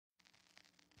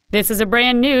This is a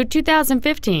brand new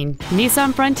 2015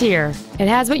 Nissan Frontier. It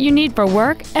has what you need for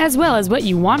work as well as what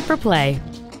you want for play.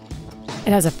 It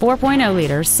has a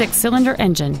 4.0-liter six-cylinder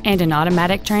engine and an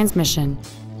automatic transmission.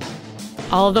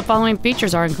 All of the following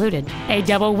features are included: a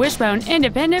double wishbone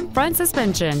independent front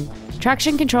suspension,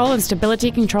 traction control and stability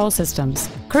control systems,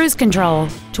 cruise control,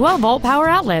 12-volt power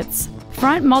outlets,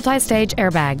 front multi-stage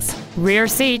airbags, rear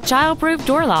seat child-proof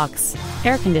door locks,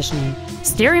 air conditioning,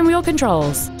 steering wheel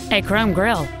controls, a chrome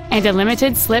grille, and a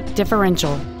limited slip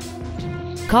differential.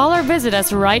 Call or visit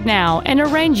us right now and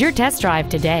arrange your test drive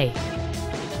today.